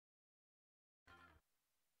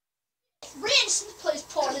Rich plays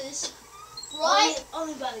part of this. Right?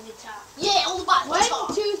 Only by the guitar. Yeah, only by the guitar.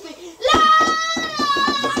 1, 2, 3.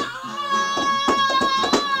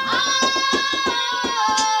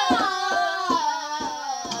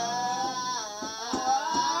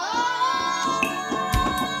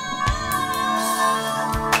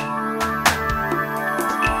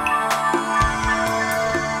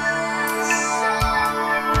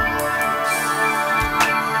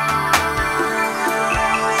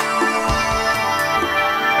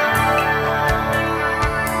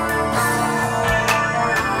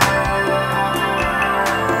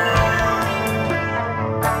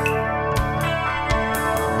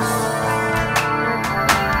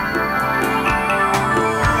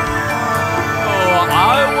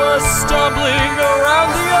 Stumbling around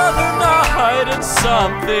the other night and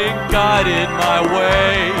something guided my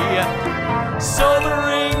way.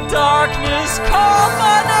 Sobering darkness called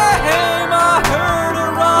my name. I heard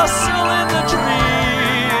a rustle in the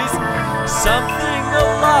trees. Something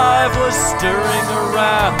alive was stirring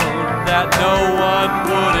around that no one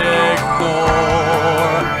would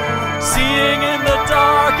ignore. Seeing in the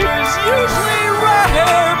dark is usually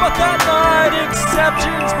rare, but that night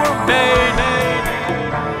exceptions were made.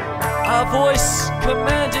 A voice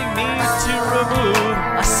commanding me to remove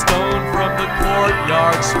a stone from the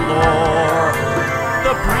courtyard's floor.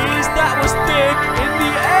 The breeze that was thick in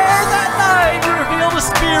the air that night revealed a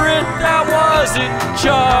spirit that was in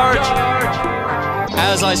charge.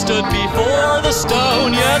 As I stood before the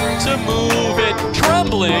stone, yet to move it,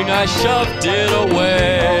 trembling, I shoved it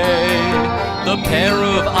away. The pair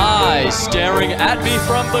of eyes staring at me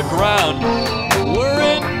from the ground were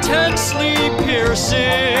intensely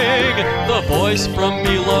piercing. The voice from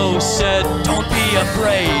below said, "Don't be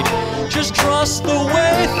afraid, just trust the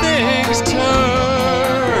way things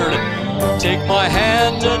turn. Take my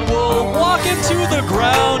hand and we'll walk into the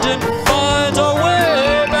ground and find our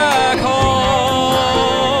way back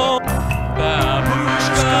home."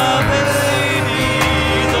 Babushka baby,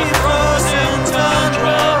 the frozen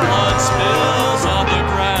tundra, blood spills on the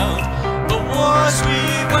ground. The wars we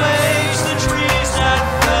waged, the trees that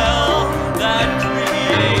fell, that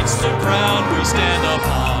creates the ground we stand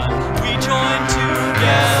upon. We join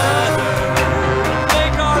together,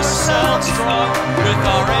 make ourselves strong with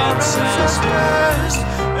our ancestors,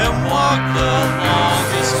 and walk the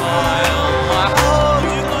longest mile. I hold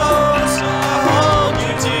you close, I hold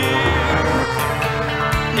you dear.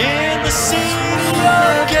 In the city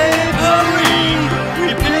of Cape Hurry, we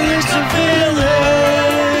pillaged a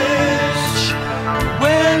village.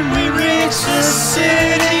 When we reach the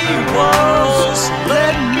city walls,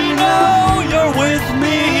 let me know you're with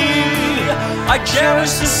me. I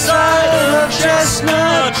cherish the sight of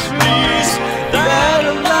chestnut trees that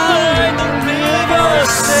align the river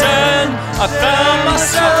Seine. I found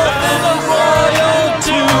myself in a royal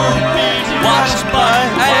tomb, watched by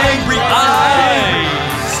angry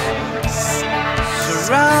eyes,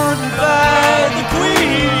 surrounded by the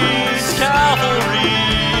Queen's cavalry.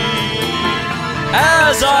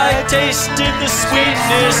 As I tasted the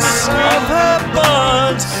sweetness of her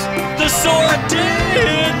buds, the sword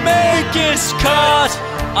did make its cut.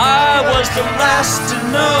 I was the last to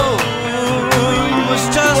know who was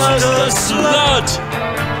just a slut.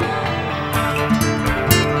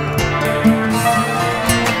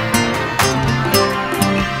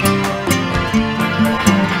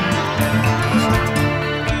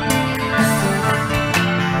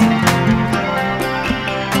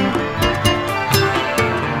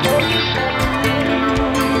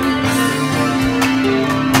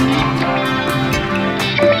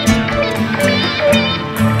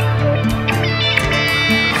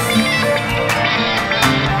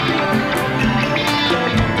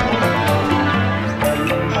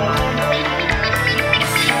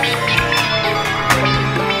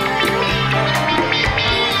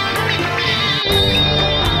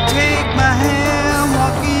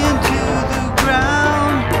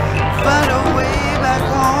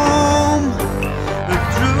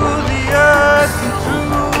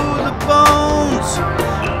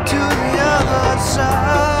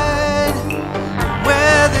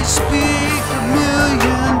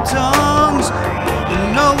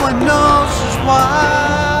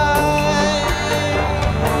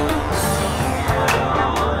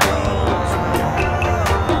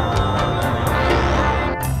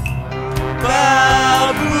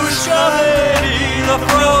 The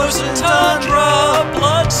frozen tundra,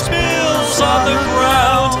 blood spills on the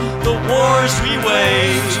ground. The wars we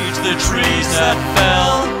waged, the trees that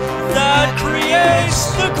fell, that creates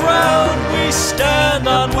the ground we stand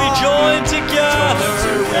on. We join together,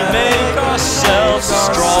 we make ourselves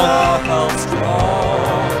strong,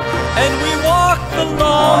 and we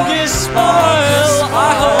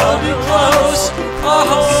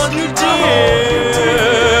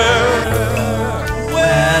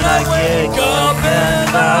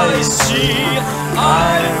see.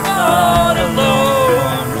 I